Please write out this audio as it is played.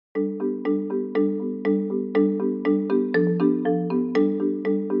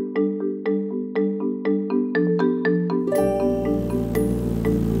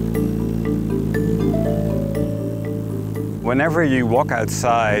Whenever you walk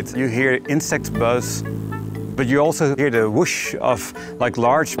outside, you hear insects buzz, but you also hear the whoosh of like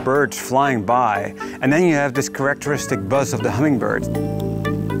large birds flying by. And then you have this characteristic buzz of the hummingbird.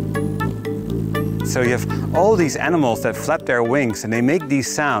 So you have all these animals that flap their wings and they make these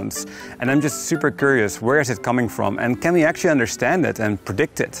sounds. And I'm just super curious, where is it coming from? And can we actually understand it and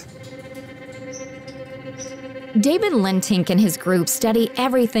predict it? David Lentink and his group study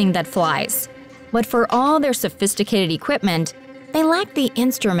everything that flies. But for all their sophisticated equipment, they lack the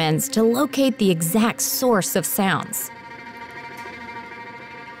instruments to locate the exact source of sounds.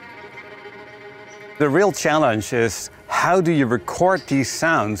 The real challenge is, how do you record these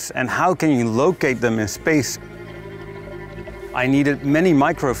sounds and how can you locate them in space? I needed many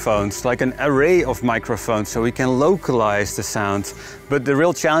microphones, like an array of microphones, so we can localize the sound. But the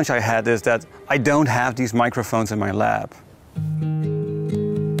real challenge I had is that I don't have these microphones in my lab.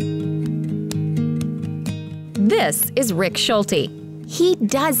 This is Rick Schulte. He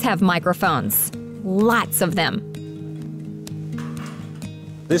does have microphones, lots of them.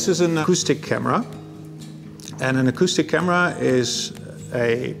 This is an acoustic camera. And an acoustic camera is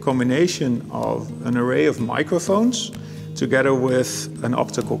a combination of an array of microphones together with an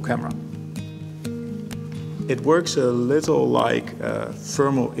optical camera. It works a little like a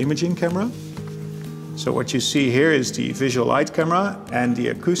thermal imaging camera. So what you see here is the visual light camera, and the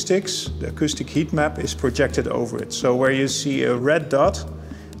acoustic heat map is projected over it. So where you see a red dot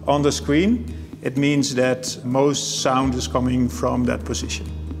on the screen, it means that most sound is coming from that position.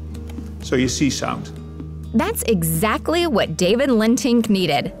 So you see sound. That's exactly what David Lentink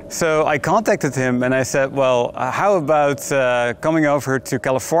needed. So I contacted him and I said, well, how about coming over to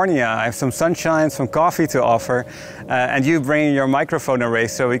California? I have some sunshine, some coffee to offer, and you bring your microphone array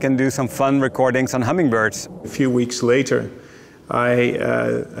so we can do some fun recordings on hummingbirds. A few weeks later,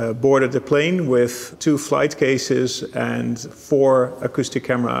 I boarded the plane with 2 flight cases and 4 acoustic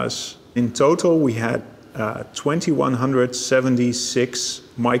cameras. In total, we had 2,176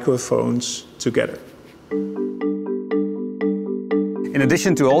 microphones together. In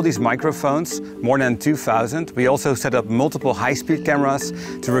addition to all these microphones, more than 2,000, we also set up multiple high-speed cameras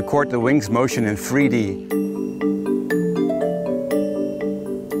to record the wing's motion in 3D.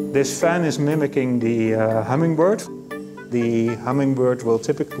 This fan is mimicking the hummingbird. The hummingbird will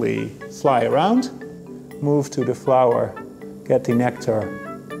typically fly around, move to the flower, get the nectar,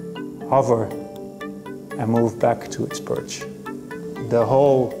 hover, and move back to its perch. The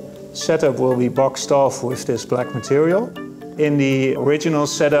whole setup will be boxed off with this black material. In the original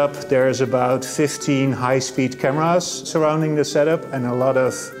setup, there's about 15 high-speed cameras surrounding the setup and a lot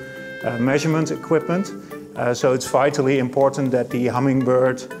of measurement equipment. So it's vitally important that the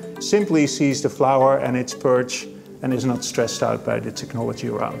hummingbird simply sees the flower and its perch and is not stressed out by the technology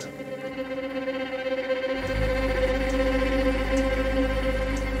around.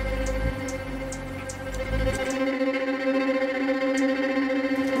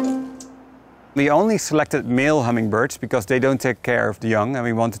 We only selected male hummingbirds because they don't take care of the young, and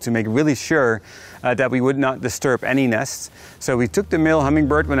we wanted to make really sure that we would not disturb any nests. So we took the male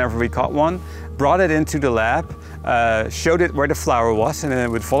hummingbird whenever we caught one, brought it into the lab, showed it where the flower was, and then it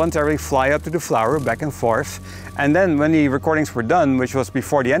would voluntarily fly up to the flower back and forth. And then when the recordings were done, which was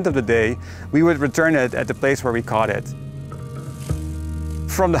before the end of the day, we would return it at the place where we caught it.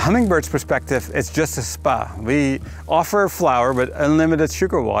 From the hummingbird's perspective, it's just a spa. We offer a flower with unlimited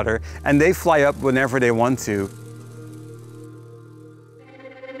sugar water, and they fly up whenever they want to.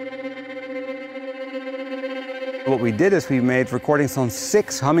 What we did is we made recordings on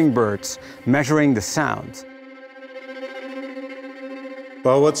 6 hummingbirds, measuring the sound.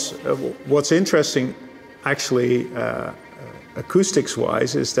 Well, what's interesting, actually,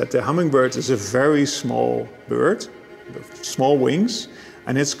 acoustics-wise, is that the hummingbird is a very small bird, with small wings,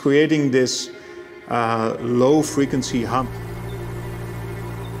 and it's creating this low-frequency hum.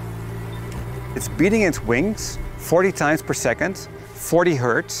 It's beating its wings 40 times per second, 40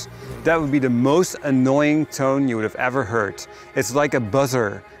 hertz. That would be the most annoying tone you would have ever heard. It's like a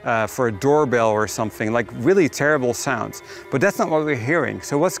buzzer for a doorbell or something, like really terrible sounds. But that's not what we're hearing.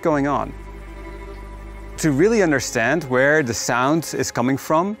 So what's going on? To really understand where the sound is coming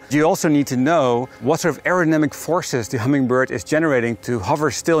from, you also need to know what sort of aerodynamic forces the hummingbird is generating to hover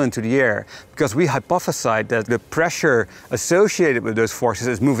still into the air. Because we hypothesized that the pressure associated with those forces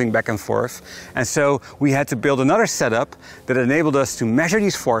is moving back and forth. And so we had to build another setup that enabled us to measure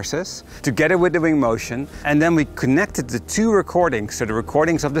these forces together with the wing motion. And then we connected the 2 recordings, so the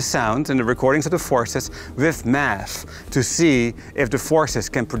recordings of the sound and the recordings of the forces, with math to see if the forces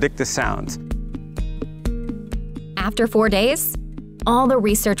can predict the sound. After 4 days, all the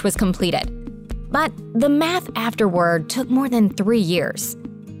research was completed. But the math afterward took more than 3 years.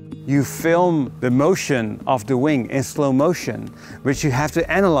 You film the motion of the wing in slow motion, which you have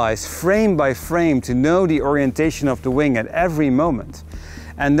to analyze frame by frame to know the orientation of the wing at every moment.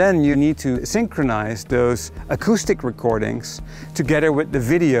 And then you need to synchronize those acoustic recordings together with the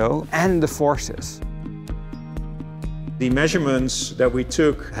video and the forces. The measurements that we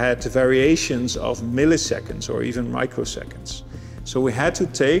took had variations of milliseconds or even microseconds. So we had to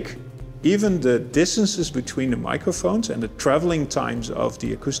take even the distances between the microphones and the traveling times of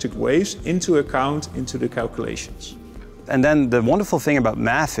the acoustic waves into account into the calculations. And then the wonderful thing about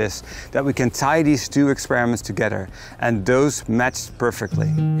math is that we can tie these two experiments together, and those matched perfectly.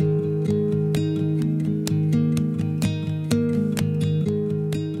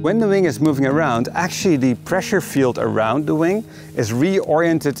 When the wing is moving around, actually the pressure field around the wing is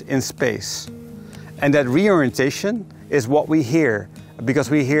reoriented in space. And that reorientation is what we hear,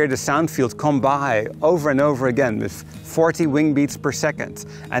 because we hear the sound field come by over and over again with 40 wing beats per second.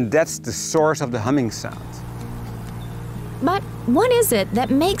 And that's the source of the humming sound. But what is it that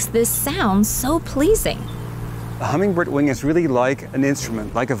makes this sound so pleasing? A hummingbird wing is really like an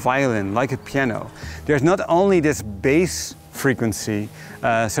instrument, like a violin, like a piano. There's not only this bass frequency,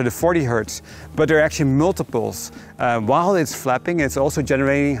 so the 40 hertz, but there are actually multiples. While it's flapping, it's also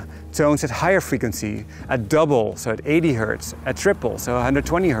generating tones at higher frequency, at double, so at 80 hertz, at triple, so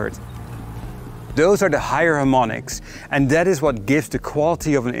 120 hertz. Those are the higher harmonics, and that is what gives the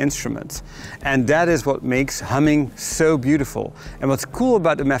quality of an instrument. And that is what makes humming so beautiful. And what's cool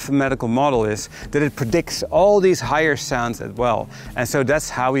about the mathematical model is that it predicts all these higher sounds as well. And so that's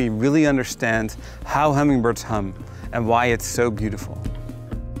how we really understand how hummingbirds hum and why it's so beautiful.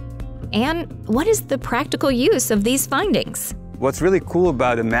 And what is the practical use of these findings? What's really cool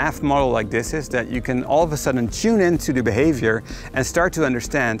about a math model like this is that you can all of a sudden tune into the behavior and start to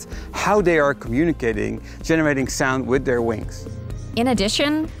understand how they are communicating, generating sound with their wings. In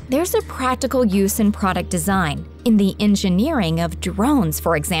addition, there's a practical use in product design, in the engineering of drones,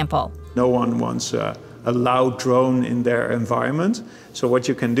 for example. No one wants a loud drone in their environment. So what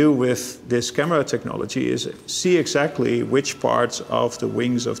you can do with this camera technology is see exactly which parts of the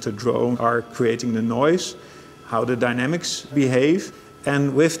wings of the drone are creating the noise, how the dynamics behave.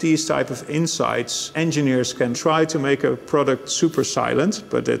 And with these type of insights, engineers can try to make a product super silent,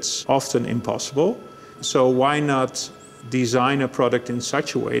 but it's often impossible. So why not design a product in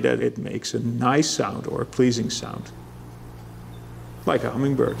such a way that it makes a nice sound or a pleasing sound, like a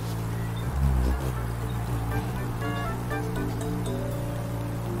hummingbird.